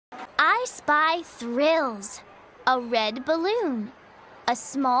I spy thrills, a red balloon, a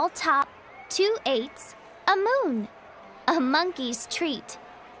small top, 2 eighths, a moon, a monkey's treat,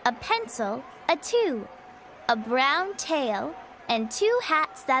 a pencil, a 2, a brown tail, and 2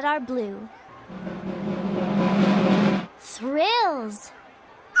 hats that are blue. Thrills!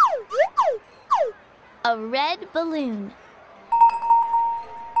 A red balloon,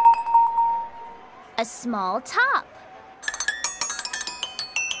 a small top,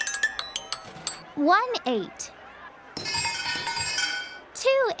 1 8,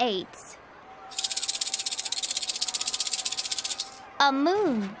 2 eighths, a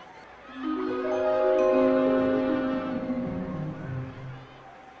moon,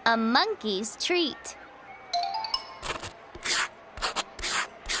 a monkey's treat,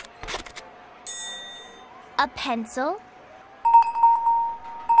 a pencil,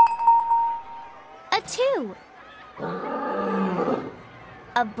 a 2,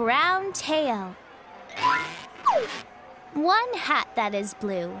 a brown tail, 1 hat that is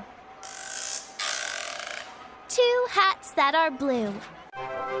blue, 2 hats that are blue.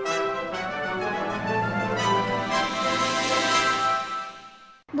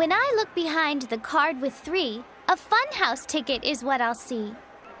 When I look behind the card with 3, a funhouse ticket is what I'll see.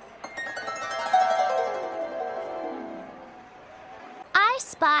 I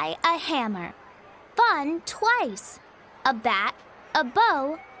spy a hammer, fun twice, a bat, a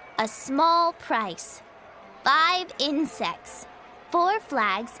bow, a small price, 5 insects, 4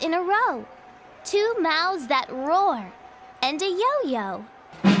 flags in a row, 2 mouths that roar, and a yo-yo.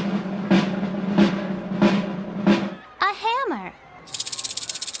 A hammer.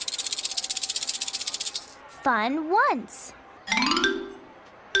 Fun once.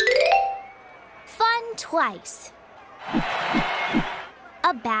 Fun twice.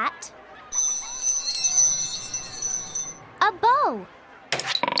 A bat. A bow.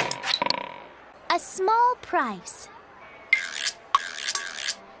 A small price.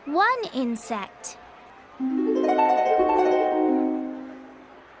 1 insect. 2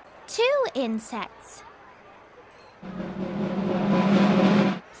 insects.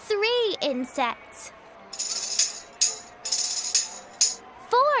 3 insects.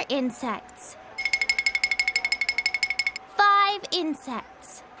 4 insects. 5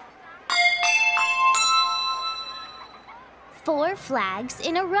 insects. 4 flags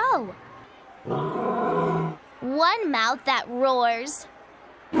in a row. 1 mouth that roars.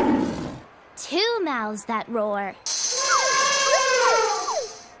 2 mouths that roar.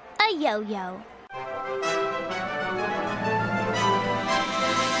 A yo-yo.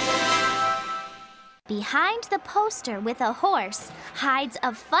 Behind the poster with a horse hides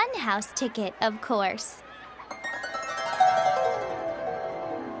a funhouse ticket, of course.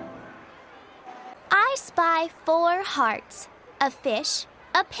 I spy 4 hearts, a fish,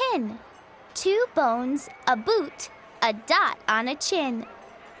 a pin, 2 bones, a boot, a dot on a chin,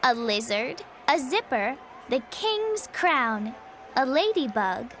 a lizard, a zipper, the king's crown, a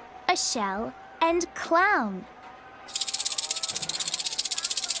ladybug, a shell, and clown.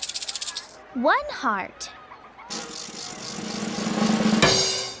 1 heart.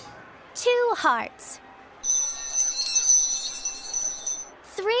 2 hearts.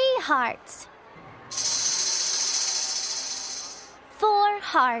 3 hearts. 4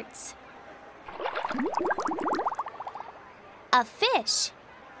 hearts. A fish.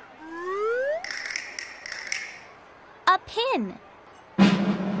 A pin.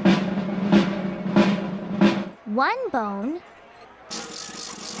 1 bone.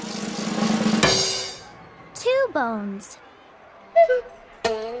 2 bones.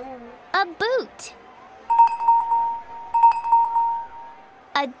 A boot.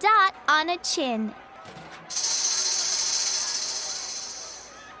 A dot on a chin.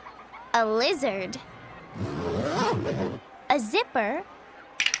 A lizard. A zipper.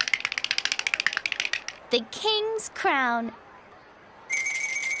 The king's crown.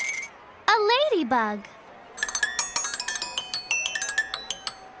 A ladybug.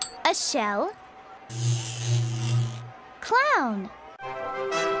 A shell. Clown.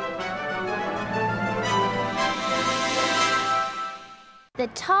 The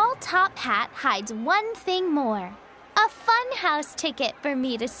tall top hat hides 1 thing more, a funhouse ticket for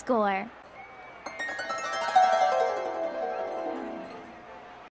me to score.